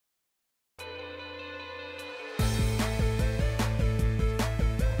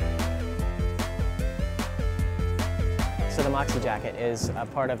So the Moxie jacket is a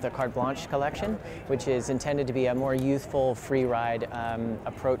part of the Carte Blanche collection, which is intended to be a more youthful, free ride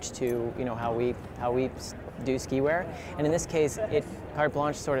approach to how we do ski wear. And in this case, Carte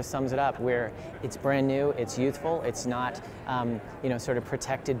Blanche sort of sums it up, where it's brand new, it's youthful, it's not sort of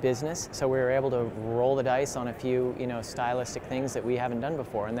protected business. So we were able to roll the dice on a few stylistic things that we haven't done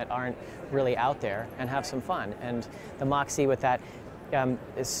before and that aren't really out there, and have some fun. And the Moxie with that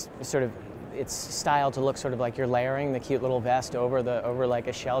is sort of, it's styled to look sort of like you're layering the cute little vest over like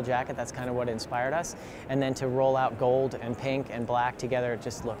a shell jacket. That's kind of what inspired us. And then to roll out gold and pink and black together, it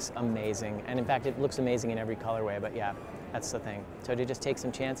just looks amazing. And in fact, it looks amazing in every colorway, but yeah, that's the thing. So to just take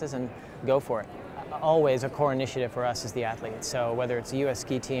some chances and go for it. Always a core initiative for us is the athletes. So whether it's the U.S.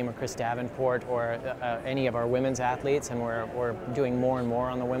 ski team or Chris Davenport or any of our women's athletes, and we're doing more and more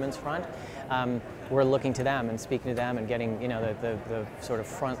on the women's front, we're looking to them and speaking to them and getting the sort of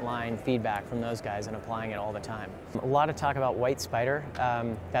frontline feedback from those guys and applying it all the time. A lot of talk about White Spyder.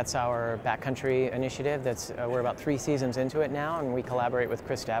 That's our backcountry initiative. We're about 3 seasons into it now, and we collaborate with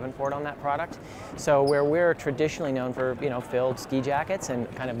Chris Davenport on that product. So where we're traditionally known for filled ski jackets and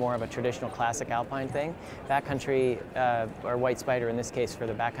kind of more of a traditional classic alpine thing, backcountry, or White Spyder in this case for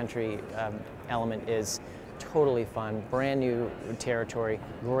the backcountry element, is totally fun, brand new territory,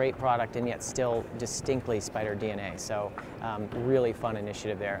 great product, and yet still distinctly Spyder DNA. So really fun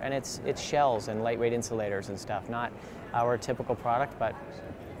initiative there. And it's shells and lightweight insulators and stuff, not our typical product, but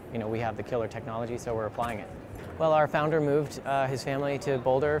we have the killer technology, so we're applying it. Well, our founder moved his family to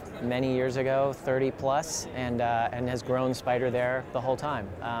Boulder many years ago, 30 plus, and has grown Spyder there the whole time.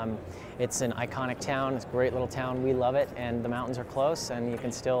 It's an iconic town, it's a great little town, we love it, and the mountains are close, and you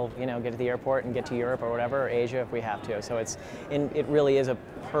can still get to the airport and get to Europe or whatever, or Asia if we have to. So it really is a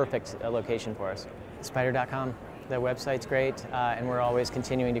perfect location for us. Spyder.com. The website's great, and we're always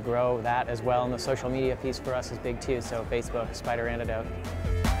continuing to grow that as well, and the social media piece for us is big too, so Facebook, Spyder Antidote.